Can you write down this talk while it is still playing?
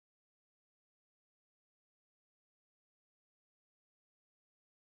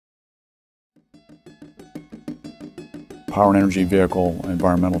Power and Energy Vehicle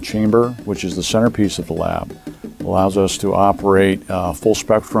Environmental Chamber, which is the centerpiece of the lab. It allows us to operate full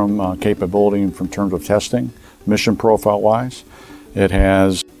spectrum capability in terms of testing, mission profile-wise. It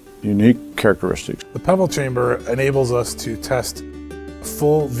has unique characteristics. The PEVEL chamber enables us to test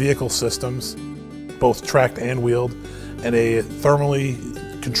full vehicle systems, both tracked and wheeled, in a thermally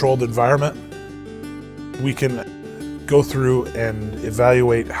controlled environment. We can go through and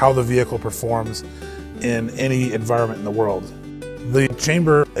evaluate how the vehicle performs in any environment in the world. The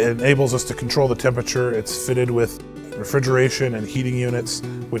chamber enables us to control the temperature. It's fitted with refrigeration and heating units,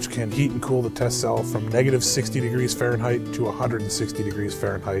 which can heat and cool the test cell from negative 60 degrees Fahrenheit to 160 degrees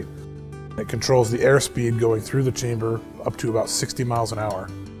Fahrenheit. It controls the airspeed going through the chamber up to about 60 miles an hour.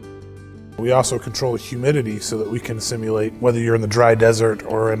 We also control the humidity so that we can simulate whether you're in the dry desert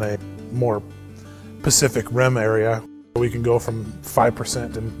or in a more Pacific Rim area. We can go from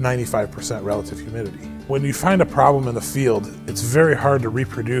 5% to 95% relative humidity. When you find a problem in the field, it's very hard to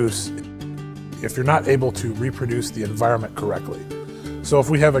reproduce if you're not able to reproduce the environment correctly. So if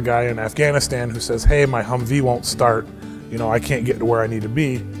we have a guy in Afghanistan who says, hey, my Humvee won't start, I can't get to where I need to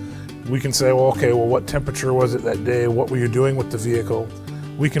be, we can say, well, okay, what temperature was it that day? What were you doing with the vehicle?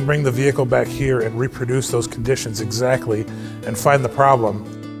 We can bring the vehicle back here and reproduce those conditions exactly and find the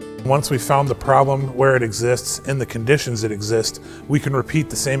problem. Once we found the problem where it exists, in the conditions it exists, we can repeat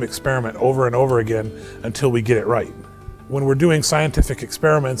the same experiment over and over again until we get it right. When we're doing scientific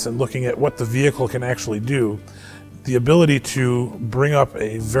experiments and looking at what the vehicle can actually do, the ability to bring up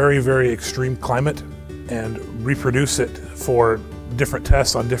a very, very extreme climate and reproduce it for different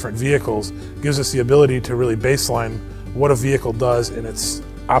tests on different vehicles gives us the ability to really baseline what a vehicle does in its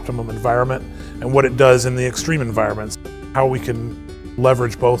optimum environment and what it does in the extreme environments, how we can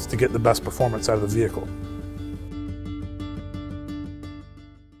leverage both to get the best performance out of the vehicle.